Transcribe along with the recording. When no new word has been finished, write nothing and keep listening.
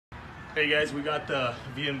Hey guys, we got the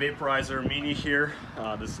vmVaporizer Mini here.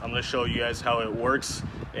 I'm going to show you guys how it works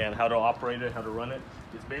and how to operate it, how to run it.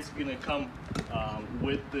 It's basically going to come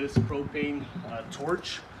with this propane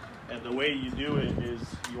torch, and the way you do it is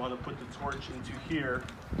you want to put the torch into here,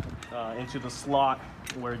 into the slot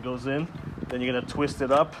where it goes in. Then you're going to twist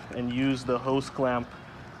it up and use the hose clamp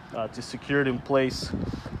to secure it in place.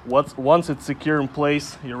 Once it's secure in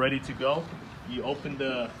place, you're ready to go. You open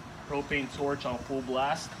the propane torch on full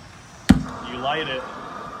blast. You light it,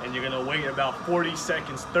 and you're gonna wait about 40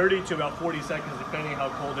 seconds, 30 to about 40 seconds, depending how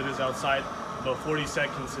cold it is outside. But 40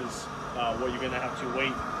 seconds is what you're gonna have to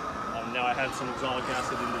wait. Now I had some oxalic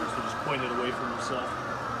acid in there, so just point it away from yourself.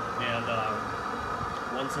 And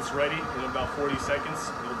once it's ready, in about 40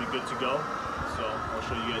 seconds, it'll be good to go. So I'll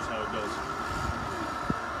show you guys how it goes.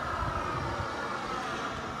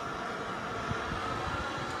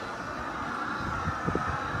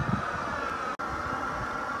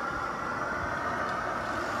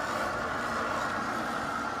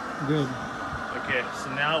 Good. Okay,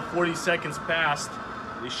 so now 40 seconds passed.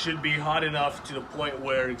 It should be hot enough to the point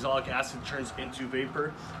where oxalic acid turns into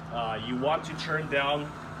vapor. You want to turn down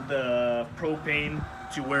the propane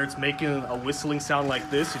to where it's making a whistling sound like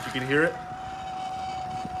this, if you can hear it.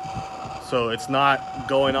 So it's not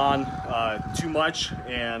going on too much,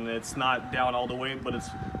 and it's not down all the way, but it's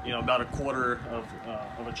about a quarter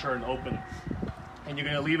of a churn open. And you're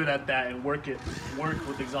gonna leave it at that and work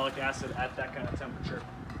with oxalic acid at that kind of temperature.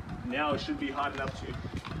 Now it should be hot enough to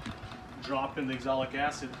drop in the oxalic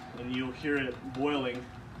acid, and you'll hear it boiling.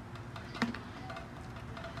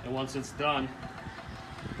 And once it's done,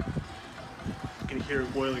 you can hear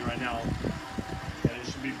it boiling right now, and it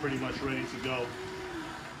should be pretty much ready to go.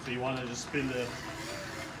 So you want to just spin the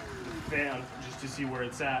fan just to see where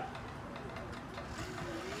it's at.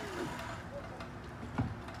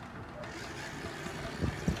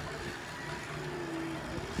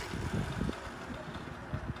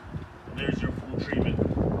 There's your full treatment.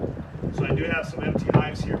 So I do have some empty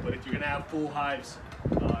hives here, but if you're gonna have full hives,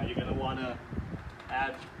 you're gonna wanna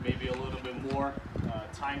add maybe a little bit more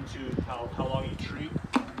time to how long you treat.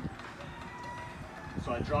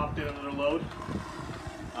 So I dropped in another load.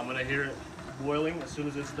 I'm gonna hear it boiling. As soon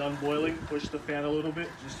as it's done boiling, push the fan a little bit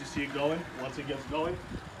just to see it going. Once it gets going,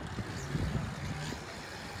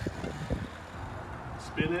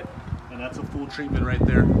 spin it, and that's a full treatment right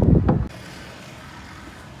there.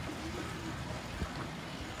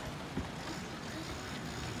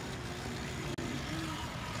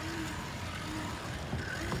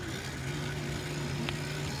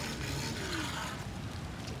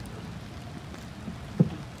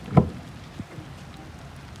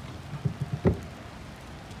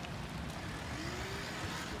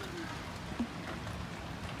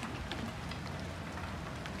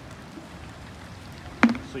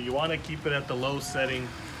 So you want to keep it at the low setting,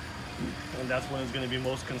 and that's when it's going to be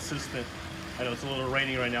most consistent. I know it's a little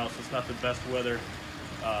rainy right now, so it's not the best weather,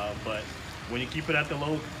 but when you keep it at the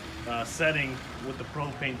low setting with the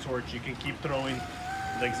propane torch, you can keep throwing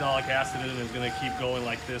the oxalic acid in, and it's going to keep going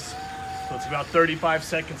like this. So it's about 35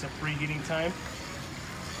 seconds of preheating time,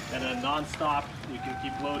 and then non-stop you can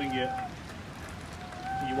keep loading it.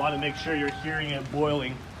 You want to make sure you're hearing it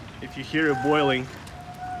boiling. If you hear it boiling,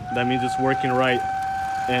 that means it's working right.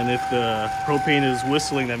 And if the propane is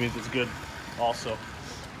whistling, that means it's good also.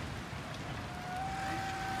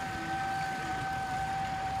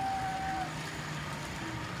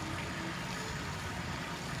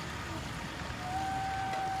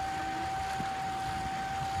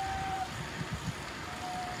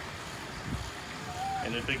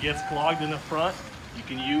 And if it gets clogged in the front, you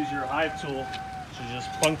can use your hive tool to just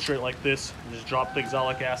puncture it like this. Just drop the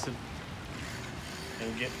oxalic acid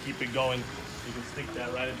and keep it going. You can stick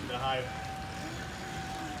that right into the hive.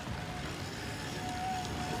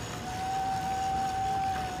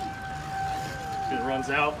 If it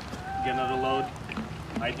runs out, get another load.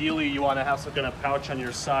 Ideally, you want to have some kind of pouch on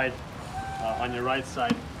your side, on your right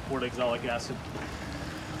side, for the oxalic acid.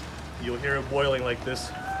 You'll hear it boiling like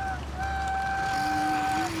this.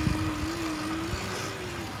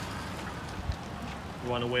 You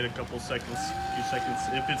want to wait a couple seconds, a few seconds.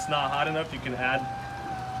 If it's not hot enough, you can add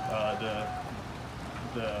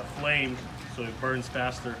the flame so it burns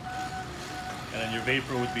faster, and then your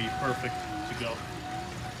vapor would be perfect to go.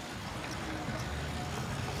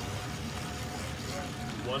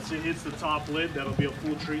 Once it hits the top lid, that'll be a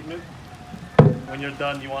full treatment. When you're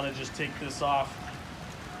done, you want to just take this off.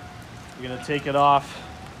 You're going to take it off,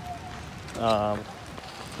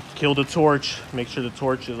 kill the torch, make sure the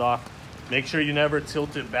torch is off. Make sure you never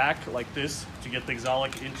tilt it back like this to get the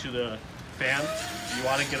oxalic into the fan. You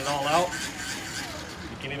want to get it all out.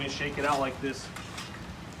 You You can even shake it out like this.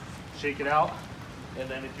 Shake it out, and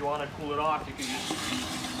then if you want to cool it off, you can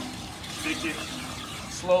just stick it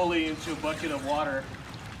slowly into a bucket of water.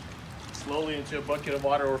 Slowly into a bucket of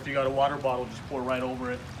water, or if you got a water bottle, just pour right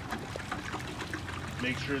over it.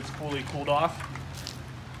 Make sure it's fully cooled off.